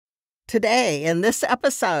Today, in this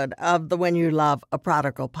episode of the When You Love a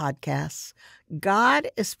Prodigal podcast, God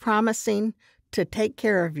is promising to take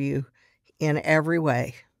care of you in every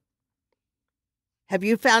way. Have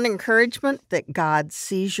you found encouragement that God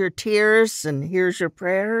sees your tears and hears your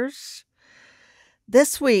prayers?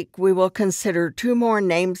 This week, we will consider two more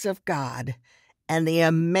names of God and the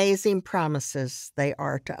amazing promises they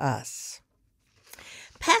are to us.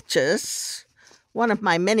 Patches, one of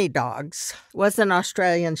my many dogs, was an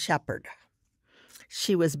Australian shepherd.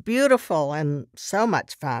 She was beautiful and so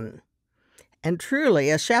much fun, and truly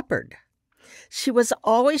a shepherd. She was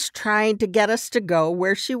always trying to get us to go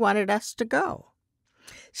where she wanted us to go.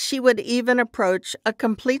 She would even approach a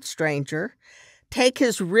complete stranger, take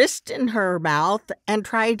his wrist in her mouth, and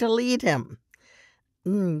try to lead him.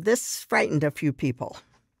 This frightened a few people.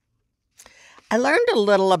 I learned a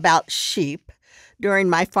little about sheep during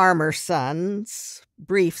my farmer son's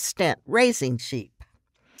brief stint raising sheep.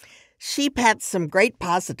 Sheep had some great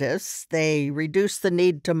positives. They reduced the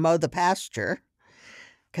need to mow the pasture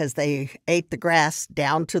because they ate the grass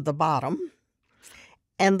down to the bottom.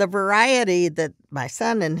 And the variety that my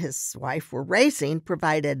son and his wife were raising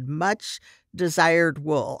provided much desired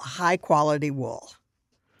wool, high-quality wool.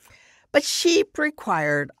 But sheep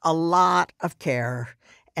required a lot of care,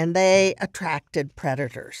 and they attracted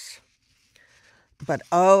predators. But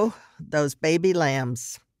oh, those baby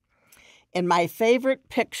lambs. In my favorite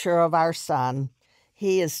picture of our son,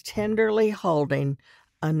 he is tenderly holding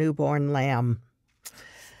a newborn lamb.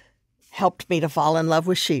 Helped me to fall in love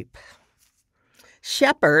with sheep.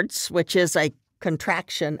 Shepherds, which is a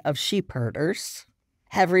contraction of sheep herders,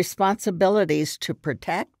 have responsibilities to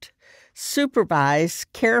protect, supervise,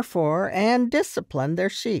 care for, and discipline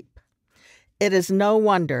their sheep. It is no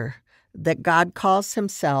wonder that God calls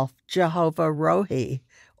himself Jehovah Rohi,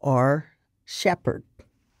 or shepherd.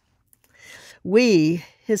 We,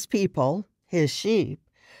 his people, his sheep,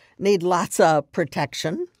 need lots of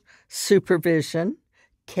protection, supervision,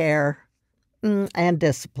 care, and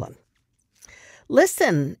discipline.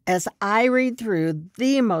 Listen as I read through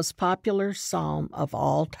the most popular psalm of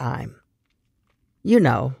all time. You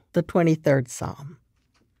know, the 23rd Psalm.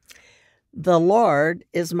 The Lord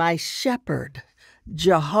is my shepherd,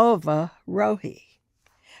 Jehovah Rohi.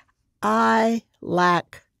 I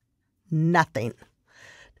lack nothing.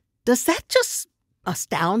 Does that just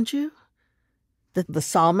astound you? That the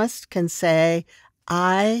psalmist can say,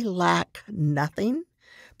 I lack nothing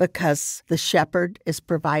because the shepherd is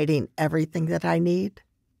providing everything that I need?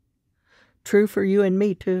 True for you and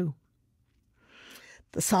me, too.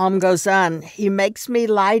 The psalm goes on, he makes me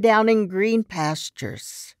lie down in green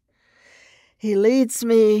pastures. He leads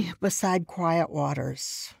me beside quiet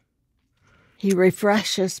waters. He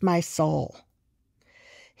refreshes my soul.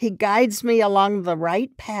 He guides me along the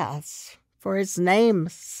right paths for his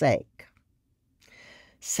name's sake.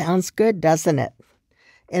 Sounds good, doesn't it?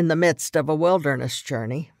 In the midst of a wilderness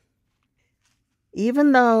journey.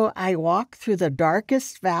 Even though I walk through the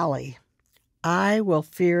darkest valley, I will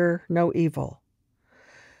fear no evil.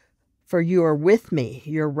 For you are with me,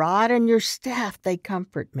 your rod and your staff, they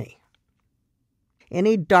comfort me.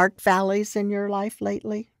 Any dark valleys in your life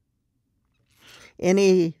lately?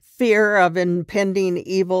 Any fear of impending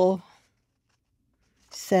evil?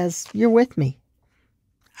 Says, you're with me.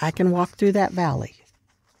 I can walk through that valley.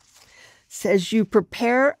 Says, you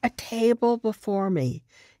prepare a table before me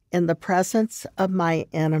in the presence of my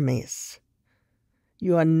enemies.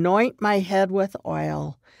 You anoint my head with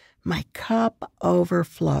oil. My cup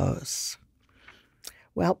overflows.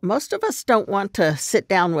 Well, most of us don't want to sit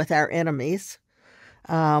down with our enemies.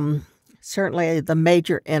 Certainly the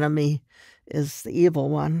major enemy is the evil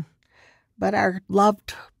one, but our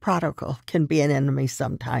loved prodigal can be an enemy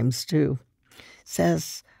sometimes too.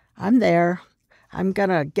 Says, I'm there. I'm going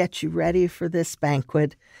to get you ready for this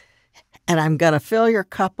banquet, and I'm going to fill your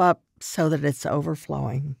cup up so that it's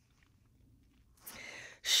overflowing.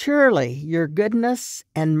 Surely your goodness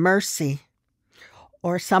and mercy,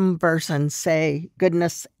 or some versions say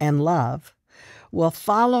goodness and love, will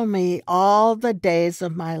follow me all the days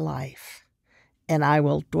of my life, and I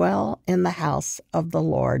will dwell in the house of the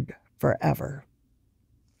Lord forever.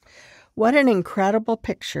 What an incredible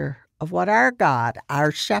picture of what our God,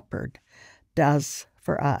 our shepherd, does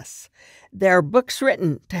for us. There are books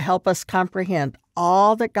written to help us comprehend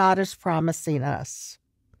all that God is promising us.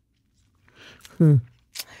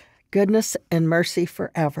 Goodness and mercy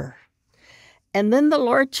forever. And then the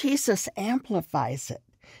Lord Jesus amplifies it.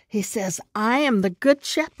 He says, I am the good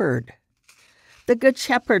shepherd. The good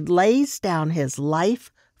shepherd lays down his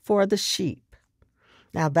life for the sheep.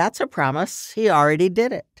 Now that's a promise. He already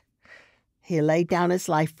did it. He laid down his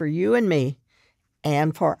life for you and me,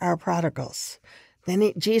 and for our prodigals.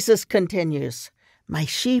 Then Jesus continues, my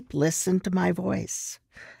sheep listen to my voice.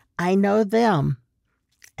 I know them,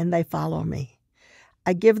 and they follow me.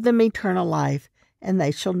 I give them eternal life, and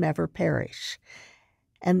they shall never perish.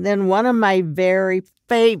 And then one of my very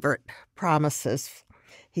favorite promises,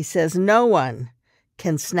 he says, no one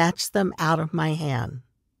can snatch them out of my hand.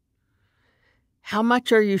 How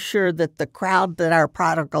much are you sure that the crowd that our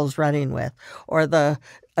prodigal's running with, or the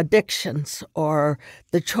addictions, or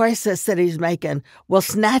the choices that he's making, will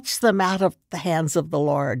snatch them out of the hands of the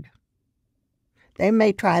Lord? They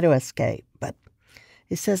may try to escape, but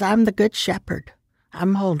he says, I'm the good shepherd.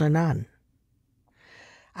 I'm holding on.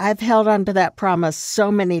 I've held on to that promise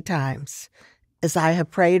so many times as I have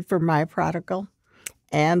prayed for my prodigal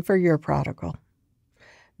and for your prodigal.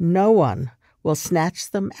 No one will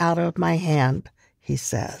snatch them out of my hand, he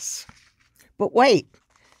says. But wait,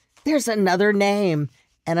 there's another name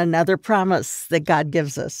and another promise that God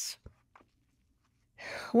gives us.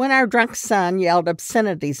 When our drunk son yelled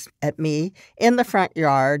obscenities at me in the front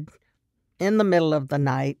yard in the middle of the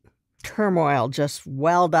night, turmoil just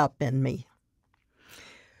welled up in me.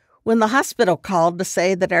 When the hospital called to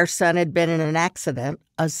say that our son had been in an accident,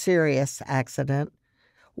 a serious accident,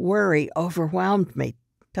 worry overwhelmed me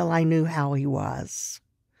till I knew how he was.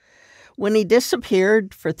 When he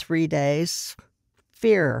disappeared for 3 days,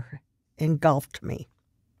 fear engulfed me.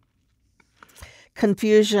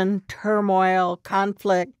 Confusion, turmoil,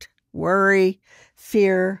 conflict, worry,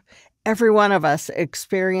 fear, every one of us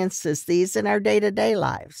experiences these in our day-to-day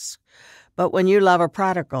lives. But when you love a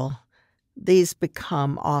prodigal, these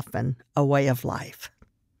become often a way of life.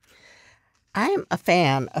 I am a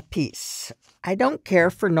fan of peace. I don't care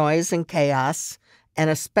for noise and chaos, and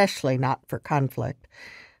especially not for conflict.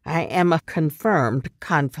 I am a confirmed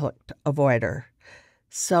conflict avoider.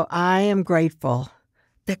 So I am grateful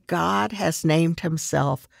that God has named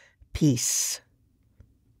himself Peace.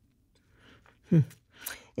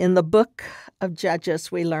 In the book of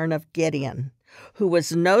Judges, we learn of Gideon, who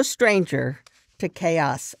was no stranger to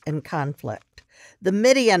chaos and conflict. The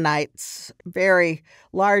Midianites, very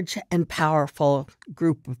large and powerful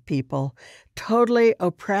group of people, totally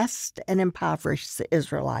oppressed and impoverished the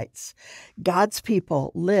Israelites. God's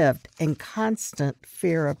people lived in constant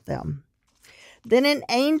fear of them. Then an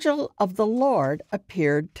angel of the Lord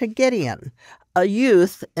appeared to Gideon, a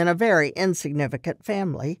youth in a very insignificant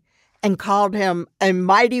family, and called him a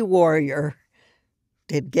mighty warrior.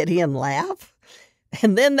 Did Gideon laugh?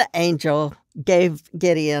 And then the angel gave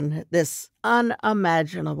Gideon this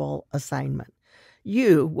unimaginable assignment.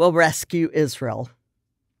 You will rescue Israel.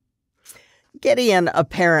 Gideon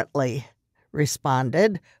apparently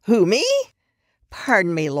responded, Who, me?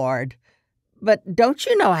 Pardon me, Lord, but don't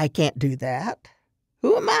you know I can't do that?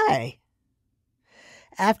 Who am I?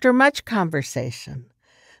 After much conversation,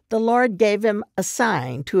 the Lord gave him a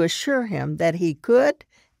sign to assure him that he could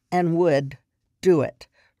and would do it,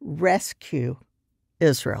 rescue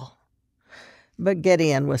Israel. But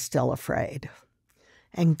Gideon was still afraid.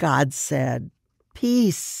 And God said,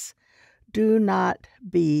 Peace, do not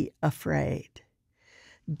be afraid.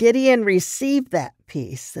 Gideon received that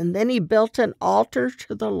peace, and then he built an altar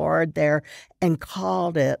to the Lord there and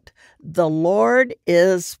called it, The Lord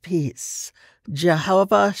is Peace,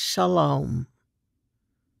 Jehovah Shalom.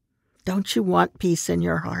 Don't you want peace in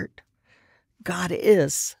your heart? God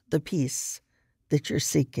is the peace that you're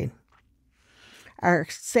seeking. Our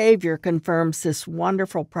Savior confirms this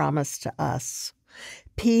wonderful promise to us.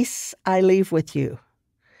 Peace I leave with you.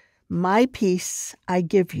 My peace I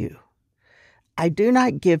give you. I do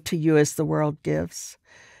not give to you as the world gives.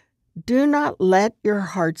 Do not let your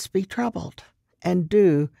hearts be troubled, and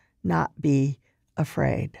do not be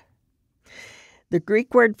afraid. The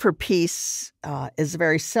Greek word for peace is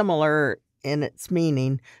very similar in its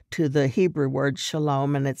meaning to the Hebrew word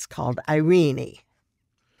shalom, and it's called irene.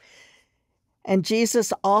 And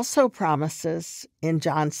Jesus also promises in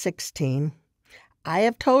John 16, I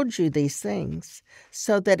have told you these things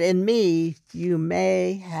so that in me you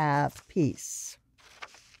may have peace.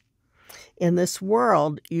 In this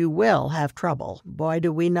world you will have trouble. Boy,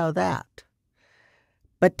 do we know that.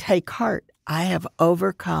 But take heart, I have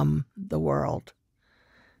overcome the world.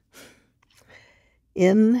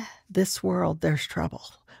 In this world there's trouble,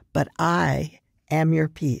 but I am your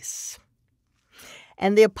peace.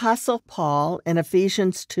 And the Apostle Paul in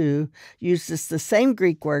Ephesians 2 uses the same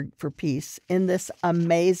Greek word for peace in this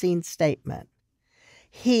amazing statement.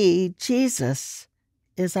 He, Jesus,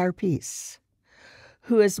 is our peace,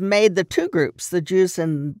 who has made the two groups, the Jews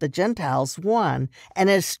and the Gentiles, one, and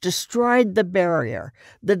has destroyed the barrier,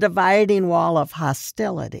 the dividing wall of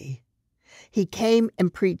hostility. He came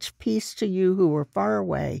and preached peace to you who were far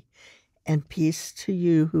away and peace to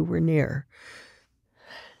you who were near.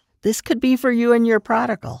 This could be for you and your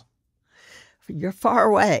prodigal. You're far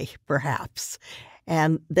away, perhaps,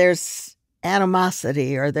 and there's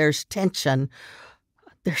animosity or there's tension.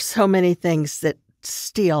 There's so many things that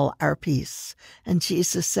steal our peace. And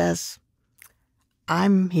Jesus says,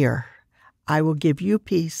 I'm here. I will give you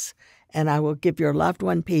peace, and I will give your loved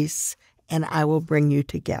one peace, and I will bring you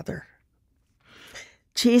together.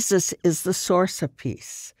 Jesus is the source of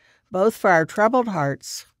peace, both for our troubled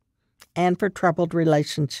hearts and for troubled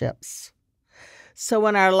relationships. So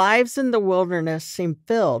when our lives in the wilderness seem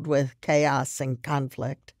filled with chaos and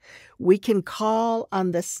conflict, we can call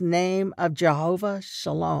on this name of Jehovah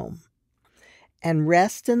Shalom and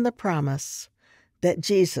rest in the promise that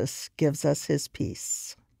Jesus gives us his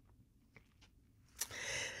peace.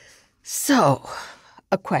 So,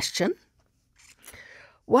 a question.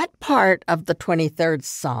 What part of the 23rd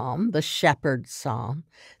Psalm, the Shepherd's Psalm,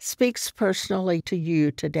 speaks personally to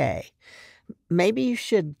you today? Maybe you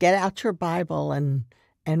should get out your Bible and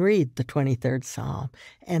read the 23rd Psalm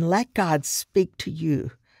and let God speak to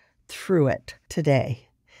you through it today,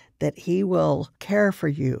 that he will care for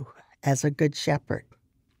you as a good shepherd.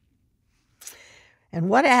 And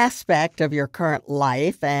what aspect of your current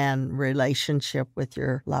life and relationship with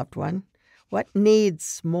your loved one, what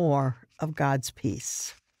needs more of God's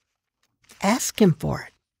peace? Ask him for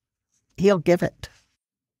it. He'll give it.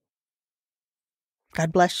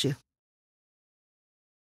 God bless you.